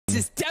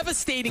is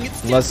devastating.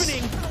 It's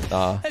deafening.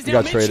 He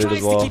got traded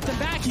as well.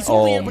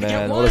 Oh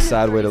man, what a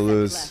sad way to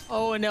lose.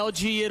 Oh, and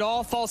LG, it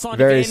all falls on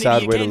Very Vanity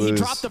sad way again. to lose.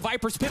 He dropped the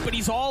Viper's pit, but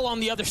he's all on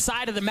the other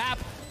side of the map.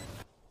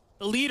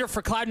 The leader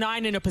for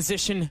Cloud9 in a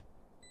position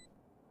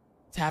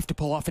to have to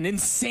pull off an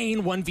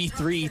insane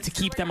 1v3 to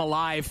keep them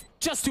alive,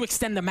 just to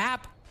extend the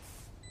map.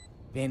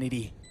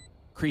 Vanity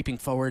creeping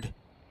forward,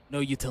 no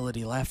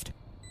utility left.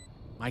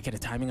 Might get a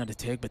timing on the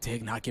Tig, but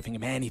Tig not giving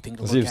him anything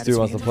to look at. Stu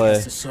wants to play.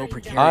 So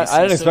I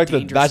didn't expect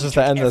the matches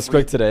to end this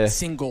quick today.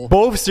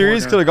 Both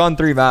series could have gone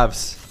 3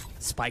 maps.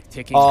 Spike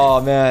ticking. Oh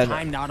man,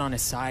 time not on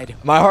his side.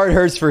 My heart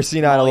hurts for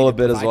C9 a little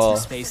bit as well.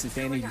 Space as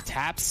Vanity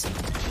taps.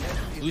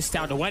 Boost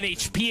down to 1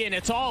 HP, and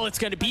it's all it's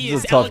going to be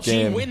is LG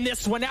game. Win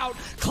this one out.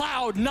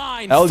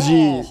 Cloud9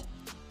 LG. fall.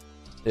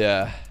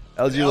 Yeah,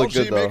 LG looked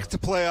good though. LG makes the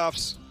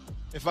playoffs,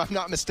 if I'm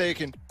not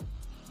mistaken.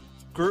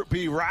 Group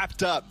B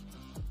wrapped up.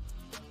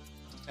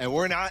 And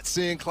we're not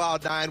seeing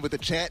Cloud9 with a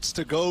chance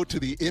to go to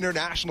the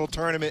international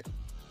tournament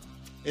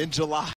in July.